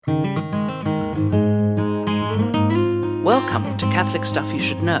Welcome to Catholic Stuff You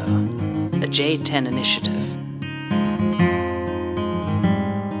Should Know, a J10 initiative.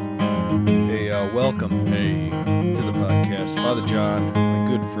 Hey, welcome to the podcast. Father John, my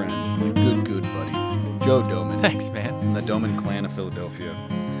good friend, my good buddy, Joe Doman. Thanks, man. From the Doman clan of Philadelphia.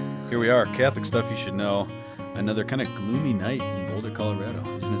 Here we are, Catholic Stuff You Should Know. Another kind of gloomy night in Boulder, Colorado.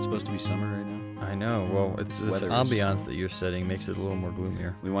 Isn't it supposed to be summer right now? I know. Well, it's Weather is- ambiance that you're setting makes it a little more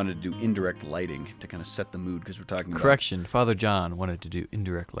gloomier. We wanted to do indirect lighting to kind of set the mood because we're talking about... Correction. Father John wanted to do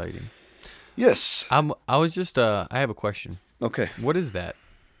indirect lighting. Yes. I have a question. Okay, What is that?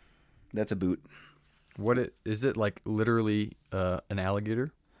 that's a boot. Is it like literally an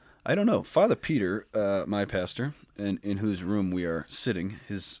alligator? I don't know. Father Peter, my pastor, in whose room we are sitting,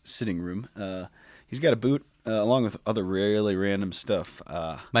 his sitting room, he's got a boot along with other really random stuff.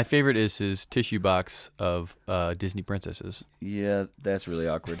 My favorite is his tissue box of Disney princesses. Yeah, that's really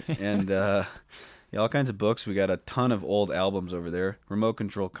awkward. And yeah, all kinds of books. We got a ton of old albums over there, remote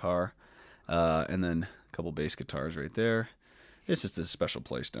control car, and then a couple bass guitars right there. It's just a special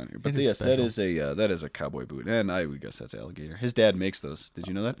place down here. But It is yes, special. that is a cowboy boot, and I would guess that's alligator. His dad makes those. Did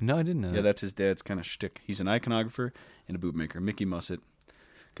you know that? No, I didn't know Yeah, that. that's his dad's kind of shtick. He's an iconographer and a boot maker. Mickey Mussett.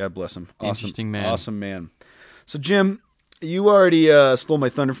 God bless him. Awesome, Interesting man. Awesome man. So, Jim, you already stole my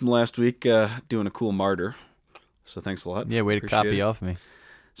thunder from last week doing a cool martyr. So thanks a lot. Yeah, way to Appreciate copy it. off me.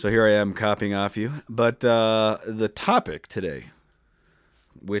 So here I am copying off you. But the topic today,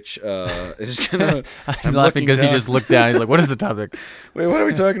 which is going to... I'm laughing because he just looked down. He's like, what is the topic? Wait, what are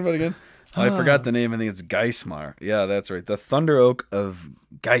we talking about again? Oh, I forgot the name. I think it's Geismar. Yeah, that's right. The Thunder Oak of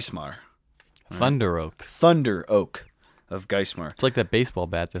Geismar. Thunder Oak. Thunder Oak of Geismar. It's like that baseball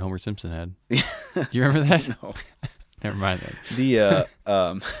bat that Homer Simpson had. You remember that? No. Never mind that.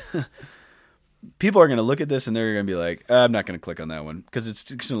 The people are going to look at this and they're going to be like, I'm not going to click on that one because it's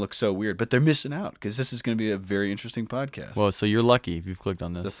going to look so weird. But they're missing out because this is going to be a very interesting podcast. Well, so you're lucky if you've clicked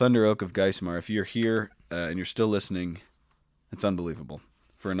on this. The Thunder Oak of Geismar. If you're here and you're still listening, it's unbelievable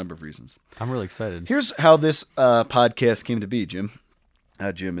for a number of reasons. I'm really excited. Here's how this podcast came to be, Jim.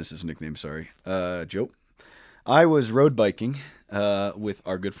 Jim is his nickname, sorry. Joe. I was road biking with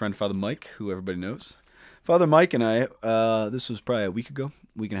our good friend Father Mike, who everybody knows. Father Mike and I, this was probably a week and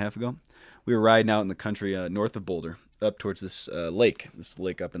a half ago, we were riding out in the country north of Boulder, up towards this lake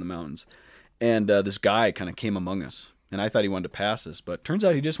up in the mountains. And this guy kind of came among us, and I thought he wanted to pass us, but turns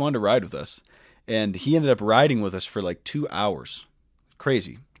out he just wanted to ride with us. And he ended up riding with us for like 2 hours.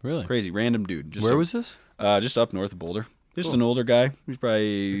 Crazy. Really? Crazy, random dude. Where was this? Just up north of Boulder. Just an older guy. He's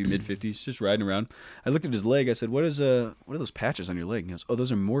probably mid-50s, just riding around. I looked at his leg. I said, what are those patches on your leg? And he goes, oh,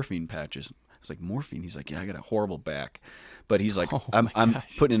 those are morphine patches. I was like, morphine? He's like, yeah, I got a horrible back. But he's like, Oh, I'm my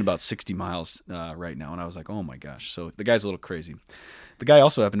gosh. putting in about 60 miles right now. And I was like, oh, my gosh. So the guy's a little crazy. The guy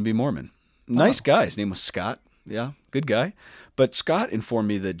also happened to be Mormon. Nice guy. His name was Scott. Yeah, good guy. But Scott informed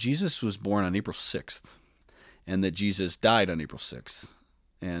me that Jesus was born on April 6th and that Jesus died on April 6th.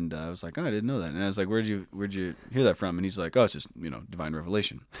 And I was like, oh, I didn't know that. And I was like, where'd you hear that from? And he's like, oh, it's just, divine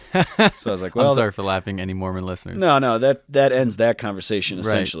revelation. So I was like, well, I'm sorry for laughing, any Mormon listeners. no, that ends that conversation Right.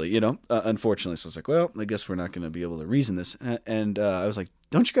 essentially, unfortunately. So I was like, well, I guess we're not going to be able to reason this. And I was like,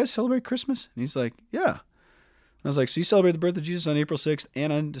 don't you guys celebrate Christmas? And he's like, yeah. And I was like, so you celebrate the birth of Jesus on April 6th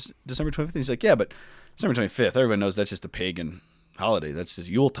and on December 25th? And he's like, yeah, but December 25th, everyone knows that's just a pagan holiday. That's just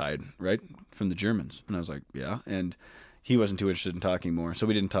Yuletide, right? From the Germans. And I was like, yeah. And he wasn't too interested in talking more, so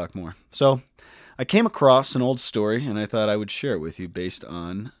we didn't talk more. So I came across an old story, and I thought I would share it with you based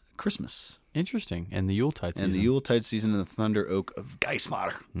on Christmas. Interesting. And the Yuletide season. And the Yuletide season in the Thunder Oak of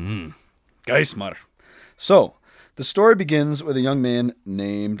Geismar. Geismar. So, the story begins with a young man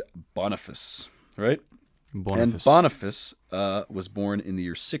named Boniface, right? And Boniface was born in the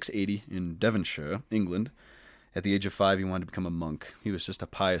year 680 in Devonshire, England. At the age of 5, he wanted to become a monk. He was just a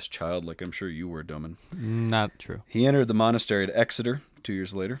pious child, like I'm sure you were, Doman. Not true. He entered the monastery at Exeter 2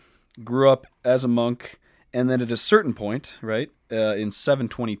 years later, grew up as a monk, and then at a certain point, right, in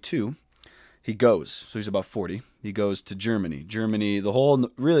 722, he goes. So he's about 40. He goes to Germany. Germany, the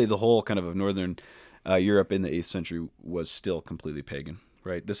whole kind of northern Europe in the 8th century was still completely pagan,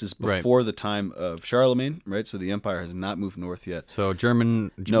 right? This is before the time of Charlemagne, right? So the empire has not moved north yet. So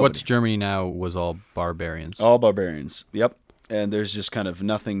what's Germany now was all barbarians. All barbarians, yep. And there's just kind of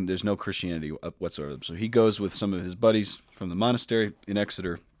nothing, there's no Christianity whatsoever. So he goes with some of his buddies from the monastery in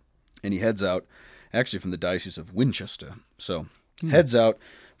Exeter, and he heads out, actually from the Diocese of Winchester. So heads out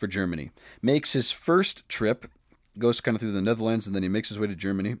for Germany. Makes his first trip, goes kind of through the Netherlands, and then he makes his way to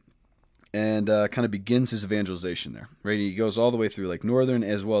Germany, and kind of begins his evangelization there. Right, he goes all the way through like northern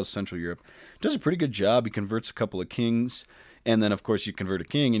as well as central Europe. Does a pretty good job. He converts a couple of kings And then, of course, you convert a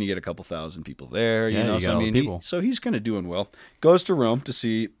king and you get a couple thousand people there. Yeah, you so got all the people. so he's kind of doing well. Goes to Rome to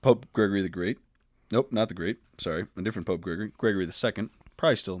see Pope Gregory the Great. Nope, not the Great. Sorry, a different Pope Gregory. Gregory the Second.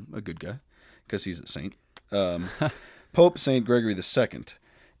 Probably still a good guy because he's a saint. Pope Saint Gregory the Second.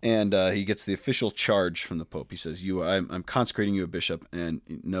 And he gets the official charge from the Pope. He says, I'm consecrating you a bishop, and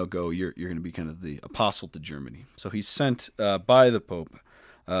you're going to be kind of the apostle to Germany. So he's sent by the Pope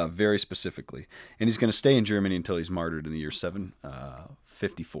very specifically. And he's going to stay in Germany until he's martyred in the year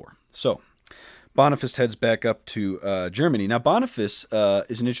 754. So Boniface heads back up to Germany. Now, Boniface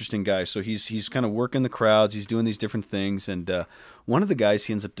is an interesting guy. So he's kind of working the crowds. He's doing these different things. And one of the guys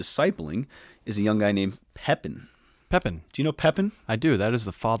he ends up discipling is a young guy named Pepin. Pepin. Do you know Pepin? I do. That is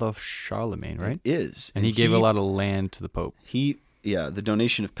the father of Charlemagne, right? It is. And he gave a lot of land to the Pope. The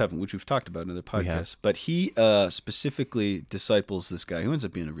donation of Pepin, which we've talked about in other podcasts. But he specifically disciples this guy who ends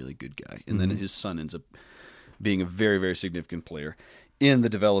up being a really good guy. And then his son ends up being a very, very significant player in the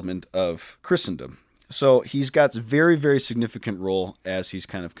development of Christendom. So he's got a very, very significant role as he's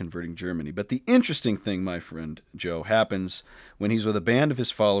kind of converting Germany. But the interesting thing, my friend Joe, happens when he's with a band of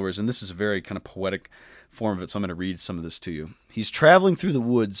his followers, and this is a very kind of poetic form of it, so I'm going to read some of this to you. He's traveling through the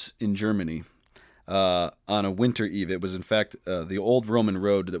woods in Germany on a winter eve. It was, in fact, the old Roman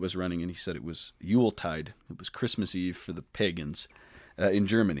road that was running, and he said it was Yuletide. It was Christmas Eve for the pagans in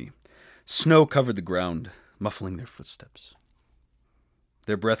Germany. Snow covered the ground, muffling their footsteps.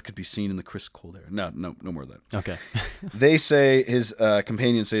 Their breath could be seen in the crisp cold air. No more of that. Okay. They say, his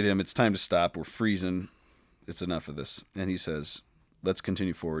companions say to him, it's time to stop. We're freezing. It's enough of this. And he says, let's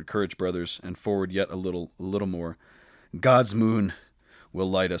continue forward. Courage, brothers, and forward yet a little more. God's moon will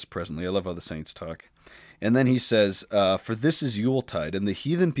light us presently. I love how the saints talk. And then he says, for this is Yuletide, and the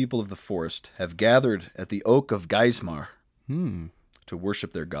heathen people of the forest have gathered at the oak of Geismar to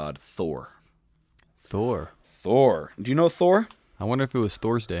worship their god Thor. Thor. Do you know Thor? I wonder if it was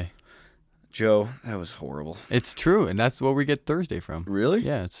Thor's Day. Joe, that was horrible. It's true, and that's where we get Thursday from. Really?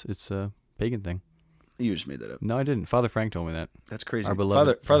 Yeah, it's a pagan thing. You just made that up. No, I didn't. Father Frank told me that. That's crazy. Our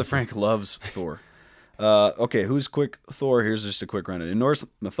beloved Father Frank loves Thor. Okay, who's quick Thor? Here's just a quick rundown. In Norse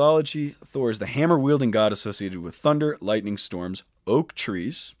mythology, Thor is the hammer-wielding god associated with thunder, lightning, storms, oak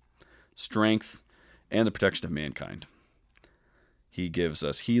trees, strength, and the protection of mankind. He gives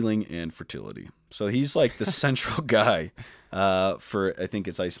us healing and fertility. So he's like the central guy for, I think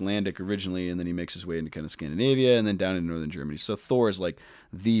it's Icelandic originally, and then he makes his way into kind of Scandinavia and then down into northern Germany. So Thor is like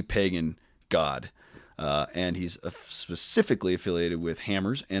the pagan god. And he's specifically affiliated with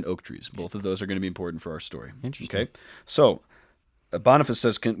hammers and oak trees. Both of those are going to be important for our story. Interesting. Okay, so Boniface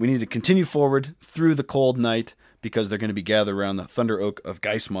says we need to continue forward through the cold night because they're going to be gathered around the thunder oak of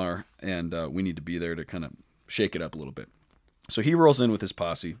Geismar, and we need to be there to kind of shake it up a little bit. So he rolls in with his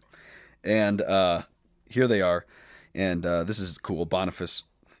posse, and here they are. And this is cool. Boniface,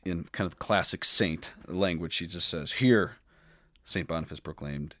 in kind of classic saint language, he just says, "Here, St. Boniface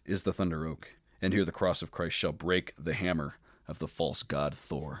proclaimed, is the thunder oak. And here the cross of Christ shall break the hammer of the false god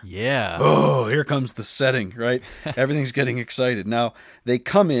Thor." Yeah. Oh, here comes the setting, right? Everything's getting excited. Now, they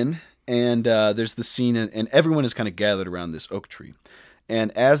come in, and there's the scene, and everyone is kind of gathered around this oak tree.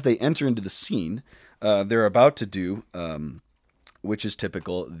 And as they enter into the scene, they're about to do, which is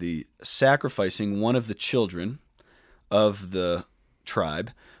typical, the sacrificing one of the children of the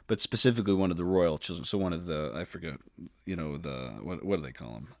tribe, but specifically one of the royal children. So one of the, I forget, what do they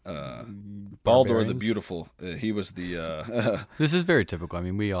call him? Baldur the Beautiful. He was the... This is very typical. I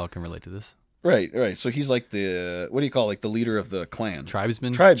mean, we all can relate to this. Right. So he's like the, what do you call, like the leader of the clan?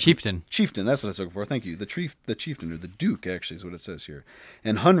 Tribesman? Chieftain, that's what I was looking for. Thank you. The chieftain, or the duke, actually, is what it says here.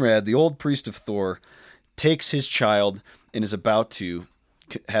 And Hunrad, the old priest of Thor, takes his child and is about to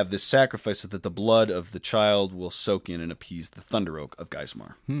have this sacrifice so that the blood of the child will soak in and appease the thunder oak of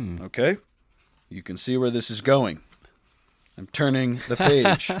Geismar. Okay? You can see where this is going. I'm turning the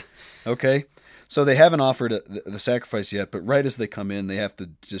page. Okay? So they haven't offered the sacrifice yet, but right as they come in, they have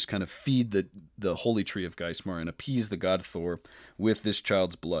to just kind of feed the holy tree of Geismar and appease the god Thor with this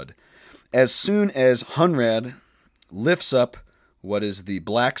child's blood. As soon as Hunrad lifts up what is the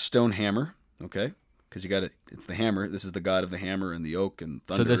black stone hammer, okay? Because it's the hammer. This is the god of the hammer and the oak and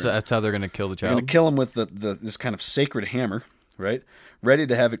thunder. So that's how they're going to kill the child? They're going to kill him with this kind of sacred hammer, right? Ready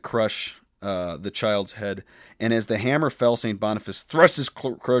to have it crush the child's head. And as the hammer fell, St. Boniface thrust his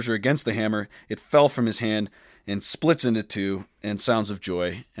crosier against the hammer. It fell from his hand and splits into two, and sounds of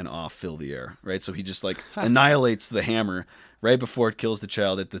joy and awe fill the air, right? So he just like annihilates the hammer right before it kills the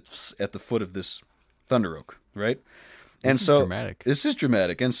child at the foot of this thunder oak, right? This is dramatic. This is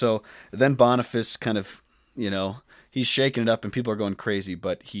dramatic. And so then Boniface kind of, he's shaking it up and people are going crazy,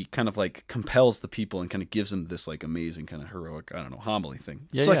 but he kind of like compels the people and kind of gives them this like amazing kind of heroic, I don't know, homily thing.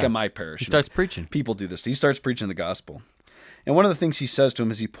 It's like in my parish. He starts preaching. People do this. He starts preaching the gospel. And one of the things he says to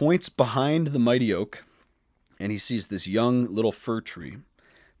him is he points behind the mighty oak and he sees this young little fir tree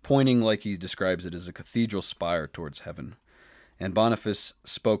pointing, like he describes it, as a cathedral spire towards heaven. And Boniface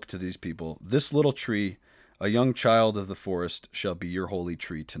spoke to these people, "This little tree, a young child of the forest, shall be your holy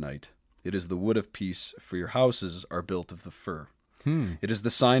tree tonight. It is the wood of peace, for your houses are built of the fir. It is the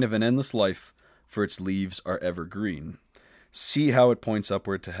sign of an endless life, for its leaves are ever green. See how it points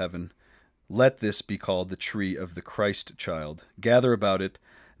upward to heaven. Let this be called the tree of the Christ child. Gather about it,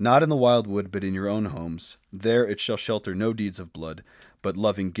 not in the wild wood, but in your own homes. There it shall shelter no deeds of blood, but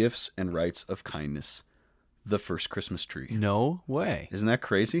loving gifts and rites of kindness. The first Christmas tree." No way. Isn't that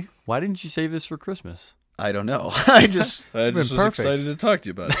crazy? Why didn't you save this for Christmas? I don't know. I just was perfect. excited to talk to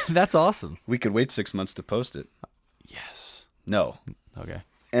you about it. That's awesome. We could wait 6 months to post it. Yes. No. Okay.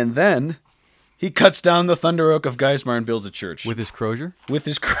 And then he cuts down the thunder oak of Geismar and builds a church. With his crozier? With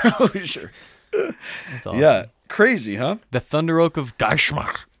his crozier. That's awesome. Yeah. Crazy, huh? The thunder oak of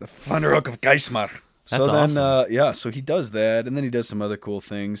Geismar. The thunder oak of Geismar. That's so then, awesome. so he does that, and then he does some other cool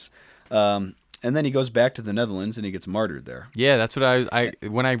things. And then he goes back to the Netherlands, and he gets martyred there. Yeah, that's what I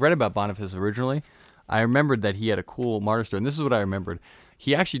when I read about Boniface originally, I remembered that he had a cool martyr story, and this is what I remembered.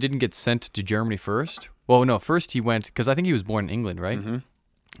 He actually didn't get sent to Germany first. Well, no, first he went, because I think he was born in England, right? Mm-hmm.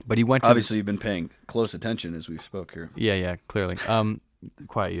 But he went to Obviously, you've been paying close attention as we've spoke here. Yeah, clearly.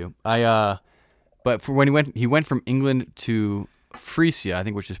 Quiet you. But for when he went from England to Frisia, I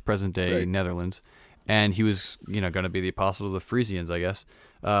think, which is present day Netherlands, and he was, going to be the apostle of the Frisians, I guess.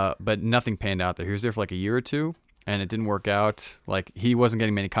 But nothing panned out there. He was there for like a year or two, and it didn't work out. Like, he wasn't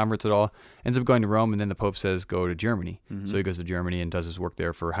getting many converts at all. Ends up going to Rome, and then the Pope says, go to Germany. Mm-hmm. So he goes to Germany and does his work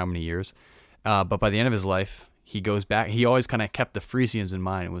there for how many years. But by the end of his life, he goes back. He always kind of kept the Frisians in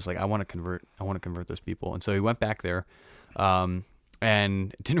mind and was like, I want to convert those people. And so he went back there,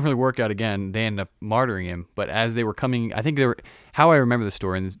 and it didn't really work out again. They ended up martyring him. But as they were coming, how I remember the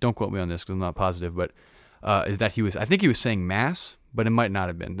story, and don't quote me on this because I'm not positive, but is that I think he was saying Mass, but it might not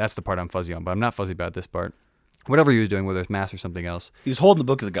have been. That's the part I'm fuzzy on, but I'm not fuzzy about this part. Whatever he was doing, whether it's Mass or something else. He was holding the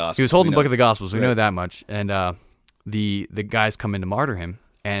Book of the Gospels. He was holding the Book of the Gospels. We know that much. And the guys come in to martyr him,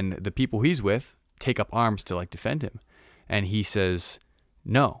 and the people he's with take up arms to defend him. And he says,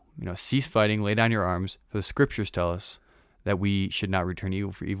 no, cease fighting, lay down your arms. For the scriptures tell us that we should not return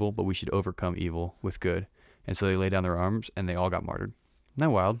evil for evil, but we should overcome evil with good. And so they lay down their arms, and they all got martyred. Isn't that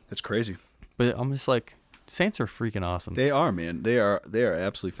wild? That's crazy. But I'm just like, saints are freaking awesome. They are, man. They are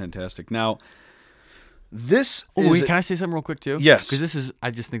absolutely fantastic. Now, this can I say something real quick too? Yes. Because I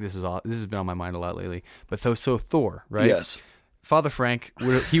just think this has been on my mind a lot lately. But so Thor, right? Yes. Father Frank,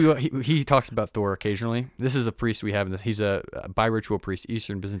 he talks about Thor occasionally. This is a priest we have in this. He's a bi-ritual priest,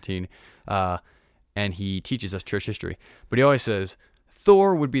 Eastern Byzantine, and he teaches us church history. But he always says,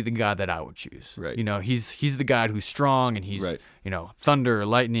 Thor would be the god that I would choose. Right. He's the god who's strong, and he's thunder,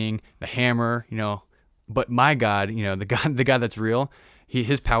 lightning, the hammer. But my God, the God that's real,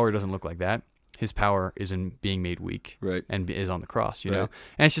 his power doesn't look like that. His power is in being made weak, and is on the cross. And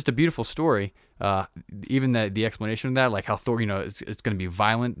it's just a beautiful story. Even the explanation of that, like how Thor, it's going to be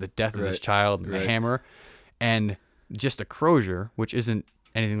violent, the death of his child, and the hammer, and just a crozier, which isn't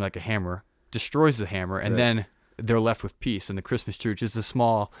anything like a hammer, destroys the hammer, and then they're left with peace. And the Christmas tree, which is a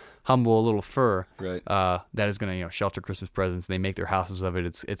small, humble little fir, that is going to shelter Christmas presents. They make their houses of it.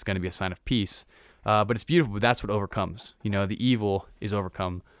 It's going to be a sign of peace. But it's beautiful. But that's what overcomes. The evil is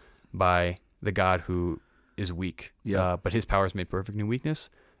overcome by the God who is weak. Yeah. But his power is made perfect in weakness,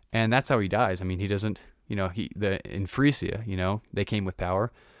 and that's how he dies. I mean, he doesn't. In Frisia, they came with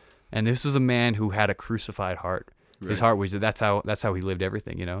power, and this is a man who had a crucified heart. Right. His heart was that's how he lived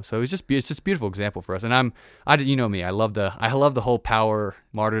everything. So it's just a beautiful example for us. And I love the whole power,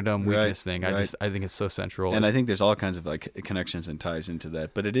 martyrdom, weakness thing. I think it's so central. And I think there's all kinds of connections and ties into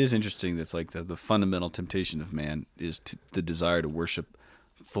that. But it is interesting that's the fundamental temptation of man is the desire to worship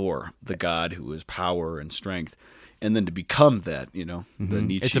Thor, the god who is power and strength, and then to become that, the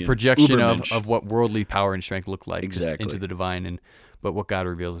Nietzschean it's a projection Ubermensch. of what worldly power and strength look like, exactly, just into the divine, but what God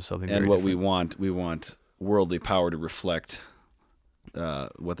reveals is something and very what different. we want worldly power to reflect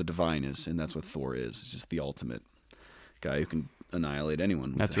what the divine is, and that's what Thor is. It's just the ultimate guy who can annihilate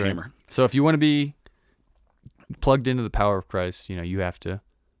anyone with a hammer. So if you want to be plugged into the power of Christ, you have to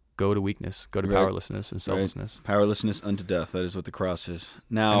go to weakness, go to powerlessness and selflessness. Right. Powerlessness unto death. That is what the cross is.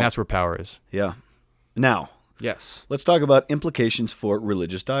 Now, and that's where power is. Yeah. Now, yes. Let's talk about implications for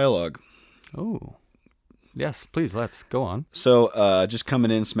religious dialogue. Oh. Yes, please, let's go on. So just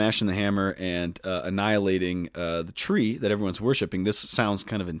coming in, smashing the hammer, and annihilating the tree that everyone's worshiping. This sounds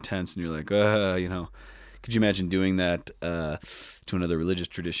kind of intense, and you're like, could you imagine doing that to another religious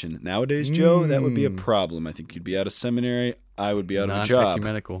tradition nowadays, Joe? That would be a problem. I think you'd be out of seminary. I would be out of a job.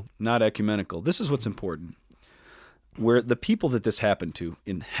 Not ecumenical. This is what's important. Where the people that this happened to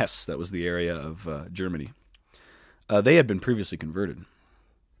in Hesse, that was the area of Germany, they had been previously converted,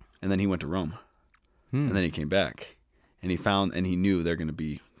 and then he went to Rome, and then he came back, and he knew they're going to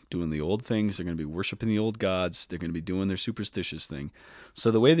be doing the old things. They're going to be worshiping the old gods. They're going to be doing their superstitious thing.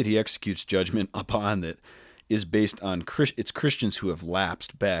 So the way that he executes judgment upon that is based on it's Christians who have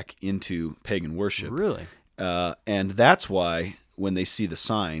lapsed back into pagan worship. Really? And that's why when they see the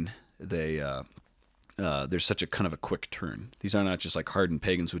sign, there's such a kind of a quick turn. These are not just like hardened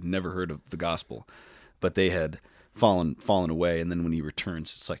pagans who'd never heard of the gospel, but they had fallen away. And then when he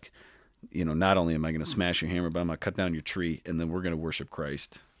returns, it's like, not only am I going to smash your hammer, but I'm going to cut down your tree, and then we're going to worship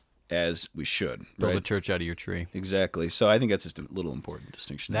Christ as we should. Build right? a church out of your tree. Exactly. So I think that's just a little important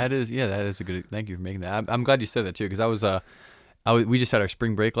distinction. That is a good. Thank you for making that. I'm glad you said that too, because we just had our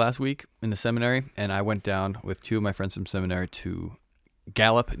spring break last week in the seminary, and I went down with two of my friends from seminary to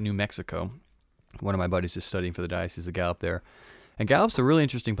Gallup, New Mexico. One of my buddies is studying for the Diocese of Gallup there, and Gallup's a really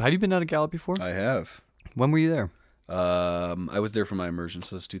interesting. Have you been down to Gallup before? I have. When were you there? I was there for my immersion,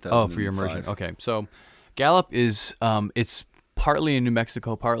 so it's 2005. Oh, for your immersion. Okay, so Gallup is it's partly in New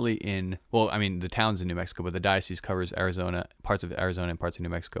Mexico, partly in the town's in New Mexico, but the diocese covers Arizona, parts of Arizona, and parts of New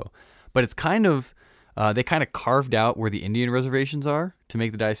Mexico. But it's kind of they kind of carved out where the Indian reservations are to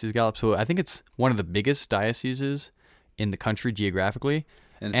make the Diocese of Gallup. So I think it's one of the biggest dioceses in the country geographically.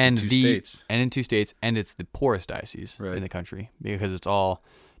 And it's in two states. And it's the poorest diocese in the country because it's all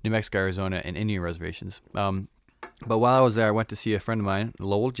New Mexico, Arizona, and Indian reservations. But while I was there, I went to see a friend of mine,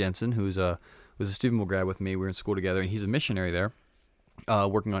 Lowell Jensen, who was a student grad with me. We were in school together, and he's a missionary there,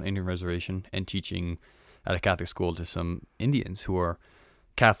 working on Indian reservation and teaching at a Catholic school to some Indians who are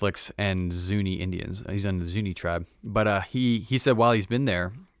Catholics and Zuni Indians. He's in the Zuni tribe. But he said while he's been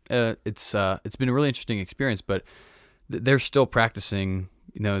there, it's been a really interesting experience, but they're still practicing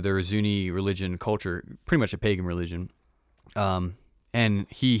their Zuni religion culture, pretty much a pagan religion. And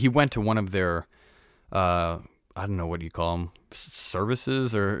he went to one of their I don't know what you call them,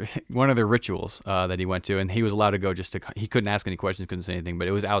 services or one of their rituals that he went to, and he was allowed to go he couldn't ask any questions, couldn't say anything, but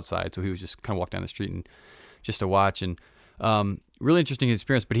it was outside, so he was just kind of walk down the street and just to watch, and really interesting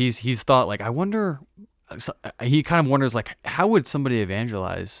experience. But he's thought like, he kind of wonders like, how would somebody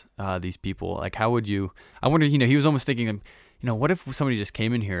evangelize these people? Like, how would you? I wonder. He was almost thinking, what if somebody just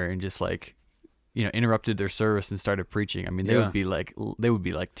came in here and just like, interrupted their service and started preaching. I mean, they would be like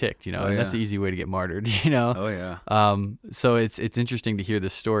ticked, and that's the easy way to get martyred, Oh yeah. So it's interesting to hear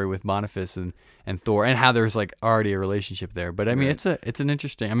this story with Boniface and Thor and how there's like already a relationship there. But I mean, it's an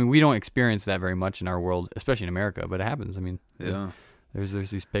interesting. I mean, we don't experience that very much in our world, especially in America, but it happens. I mean, there's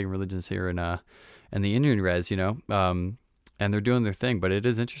these pagan religions here and the Indian res, and they're doing their thing. But it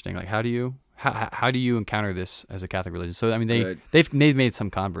is interesting. Like, how do you encounter this as a Catholic religion? So I mean, they've made some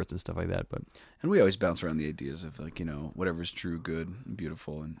converts and stuff like that, but. And we always bounce around the ideas of like, whatever's true, good, and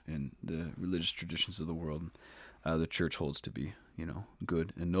beautiful, and the religious traditions of the world, the church holds to be,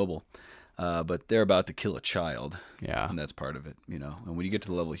 good and noble. But they're about to kill a child. Yeah. And that's part of it, And when you get to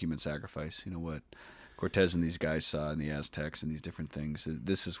the level of human sacrifice, what Cortez and these guys saw in the Aztecs and these different things,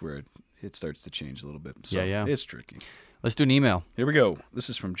 this is where it starts to change a little bit. So it's tricky. Let's do an email. Here we go.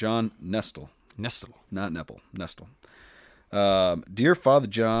 This is from John Nestle. Nestle. Not Nepple. Nestle. Dear Father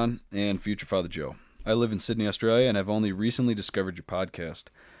John and future Father Joe, I live in Sydney, Australia, and have only recently discovered your podcast.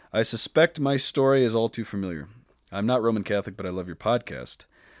 I suspect my story is all too familiar. I'm not Roman Catholic, but I love your podcast.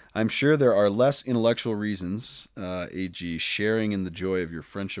 I'm sure there are less intellectual reasons, e.g. sharing in the joy of your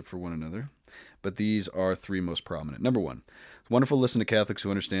friendship for one another, but these are three most prominent. Number one, it's wonderful to listen to Catholics who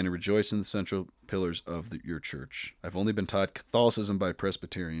understand and rejoice in the central pillars of your church. I've only been taught Catholicism by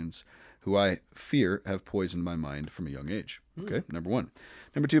Presbyterians, who I fear have poisoned my mind from a young age. Okay, number one.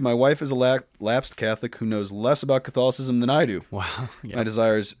 Number two, my wife is a lapsed Catholic who knows less about Catholicism than I do. Wow. Yeah. My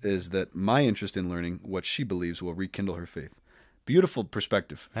desire is that my interest in learning what she believes will rekindle her faith. Beautiful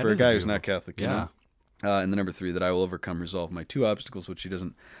perspective for a guy who's not Catholic. Yeah. And the number three, that I will resolve my two obstacles, which he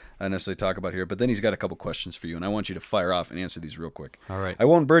doesn't necessarily talk about here. But then he's got a couple questions for you, and I want you to fire off and answer these real quick. All right. I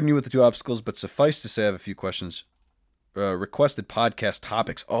won't burden you with the two obstacles, but suffice to say I have a few questions. Requested podcast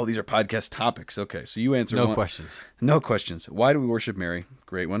topics. Oh, these are podcast topics. Okay, so you answer No questions. No questions. Why do we worship Mary?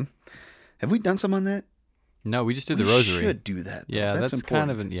 Great one. Have we done some on that? No, we just did the rosary. We should do that. Yeah, that's important.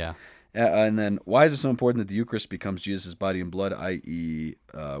 kind of yeah. And then, why is it so important that the Eucharist becomes Jesus' body and blood, i.e.,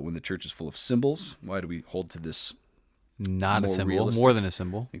 when the church is full of symbols? Why do we hold to this? Not a More symbol, realistic? more than a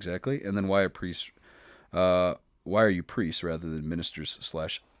symbol. Exactly. And then, why are priests? Why are you priests rather than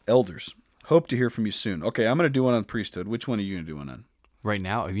ministers/elders? Hope to hear from you soon. Okay, I'm going to do one on priesthood. Which one are you going to do one on? Right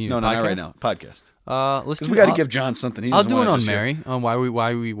now? You mean No, a not podcast? right now. Podcast. Let's Because do. we got to I'll- give John something. He I'll doesn't do wanna one on just hear- Mary, on why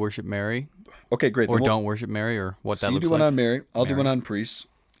we worship Mary, Okay, great. or Then we'll- don't worship Mary, or what So that you looks do one like. on Mary. I'll do Mary. one on priests.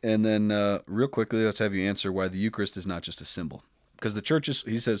 And then, real quickly, let's have you answer why the Eucharist is not just a symbol. Because the church is,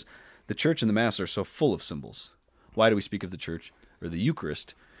 he says, the church and the Mass are so full of symbols. Why do we speak of the church or the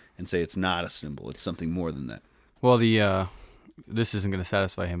Eucharist and say it's not a symbol? It's something more than that. Well, this isn't going to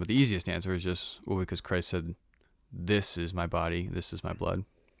satisfy him, but the easiest answer is just, well, because Christ said, "This is my body, this is my blood,"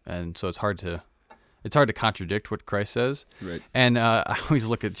 and so it's hard to contradict what Christ says. Right. And I always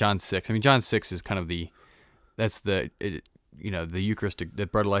look at John 6. I mean, John 6 is kind of the Eucharistic, the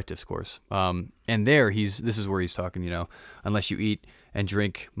bread of life discourse. And there this is where he's talking, unless you eat and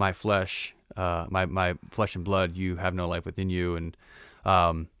drink my flesh, my flesh and blood, you have no life within you. And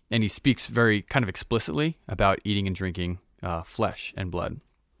he speaks very kind of explicitly about eating and drinking flesh and blood.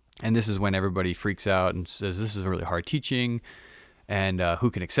 And this is when everybody freaks out and says, this is a really hard teaching, and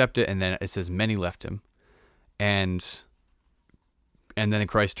who can accept it? And then it says many left him. And then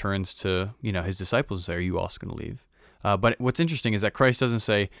Christ turns to, his disciples and say, are you also going to leave? But what's interesting is that Christ doesn't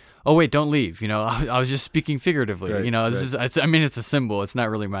say, "Oh wait, don't leave." I was just speaking figuratively. Right, It's a symbol. It's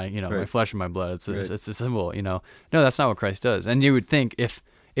not really my, my Right. flesh and my blood. It's Right. a symbol. No, that's not what Christ does. And you would think if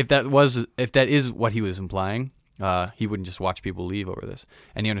that is what he was implying, he wouldn't just watch people leave over this.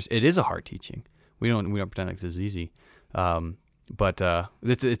 And it is a hard teaching. We don't pretend like this is easy. But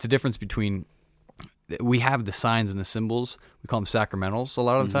it's a difference between. We have the signs and the symbols. We call them sacramentals a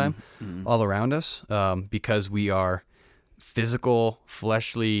lot of the time, all around us, because we are physical,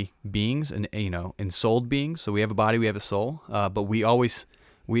 fleshly beings, and ensouled beings. So we have a body, we have a soul. But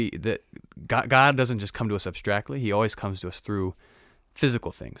God doesn't just come to us abstractly. He always comes to us through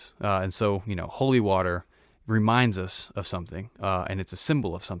physical things. And so holy water reminds us of something, and it's a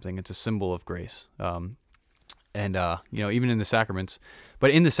symbol of something. It's a symbol of grace. And even in the sacraments,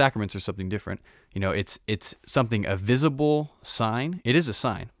 but in the sacraments there's something different. It's something, a visible sign. It is a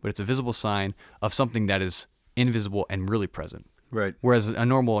sign, but it's a visible sign of something that is invisible and really present. Right. Whereas a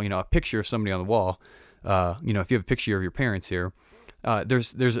normal, a picture of somebody on the wall, if you have a picture of your parents here,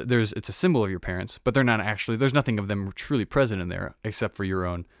 it's a symbol of your parents, but they're not actually. There's nothing of them truly present in there except for your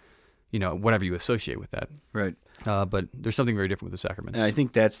own, whatever you associate with that. Right. But there's something very different with the sacraments. And I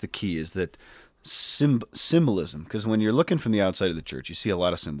think that's the key, is that symbolism. Because when you're looking from the outside of the church, you see a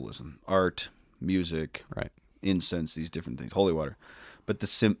lot of symbolism: art, music, Right. incense, these different things, holy water. But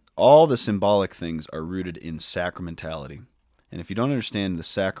all the symbolic things are rooted in sacramentality. And if you don't understand the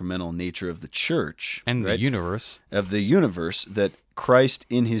sacramental nature of the church And right, the universe. of the universe, that Christ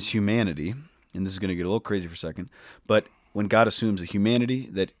in his humanity, and this is going to get a little crazy for a second, but when God assumes a humanity,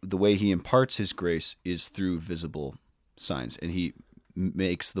 that the way he imparts his grace is through visible signs, and he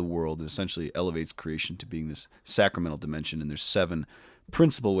makes the world, essentially elevates creation to being this sacramental dimension, and there's 7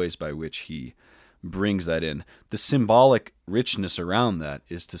 principal ways by which he brings that in. The symbolic richness around that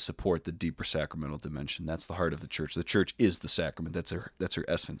is to support the deeper sacramental dimension. That's the heart of the church. The church is the sacrament. That's her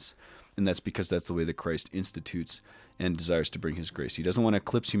essence. And that's because that's the way that Christ institutes and desires to bring his grace. He doesn't want to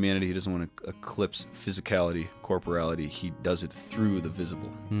eclipse humanity. He doesn't want to eclipse physicality, corporality. He does it through the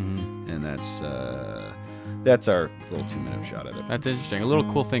visible. Mm-hmm. And that's our little 2-minute shot at it. That's interesting. A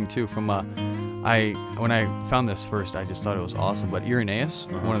little cool thing too from when I found this first, I just thought it was awesome. But Irenaeus,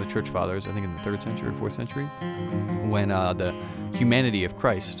 one of the church fathers, I think in the 3rd century or 4th century, when the humanity of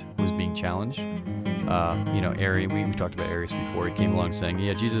Christ was being challenged, Arian, we talked about Arius before. He came along saying,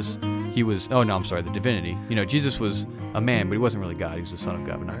 yeah, Jesus, the divinity. Jesus was a man, but he wasn't really God. He was the Son of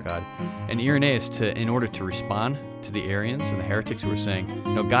God, but not God. And Irenaeus, in order to respond to the Arians and the heretics who were saying,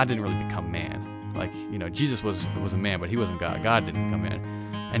 no, God didn't really become man. Like, Jesus was a man, but he wasn't God. God didn't become man.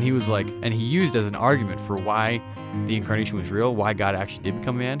 And he was like, and he used as an argument for why the incarnation was real, why God actually did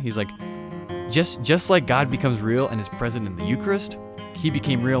become man. He's like, just like God becomes real and is present in the Eucharist, he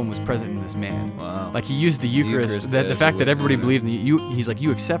became real and was present in this man. Wow. Like he used the Eucharist, the fact that everybody believed in he's like,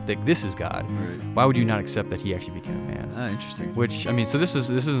 you accept that this is God. Right. Why would you not accept that he actually became a man? Ah, interesting. Which, so this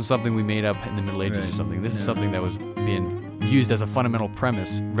isn't something we made up in the Middle Ages Right. or something. This is something that was being used as a fundamental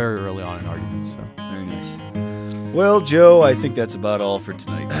premise very early on in arguments. So. Very nice. Well, Joe, I think that's about all for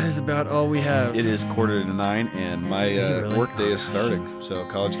tonight. That is about all we have. It is 8:45, and my Is it really? work day is starting. So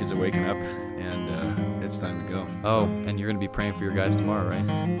college kids are waking up, and it's time to go. Oh, and you're going to be praying for your guys tomorrow,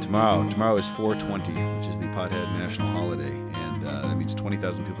 right? Tomorrow is 4/20, which is the Pothead National Holiday, and and that means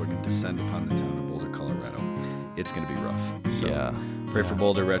 20,000 people are going to descend upon the town of Boulder, Colorado. It's going to be rough. So Yeah. pray for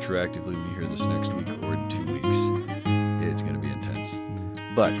Boulder retroactively. We'll be here this next week or in 2 weeks. It's going to be intense.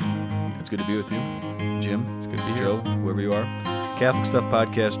 But it's good to be with you, Jim. It's good to be Joe, here. whoever you are. Catholic Stuff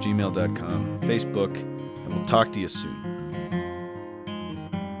Podcast, gmail.com, Facebook, and we'll talk to you soon.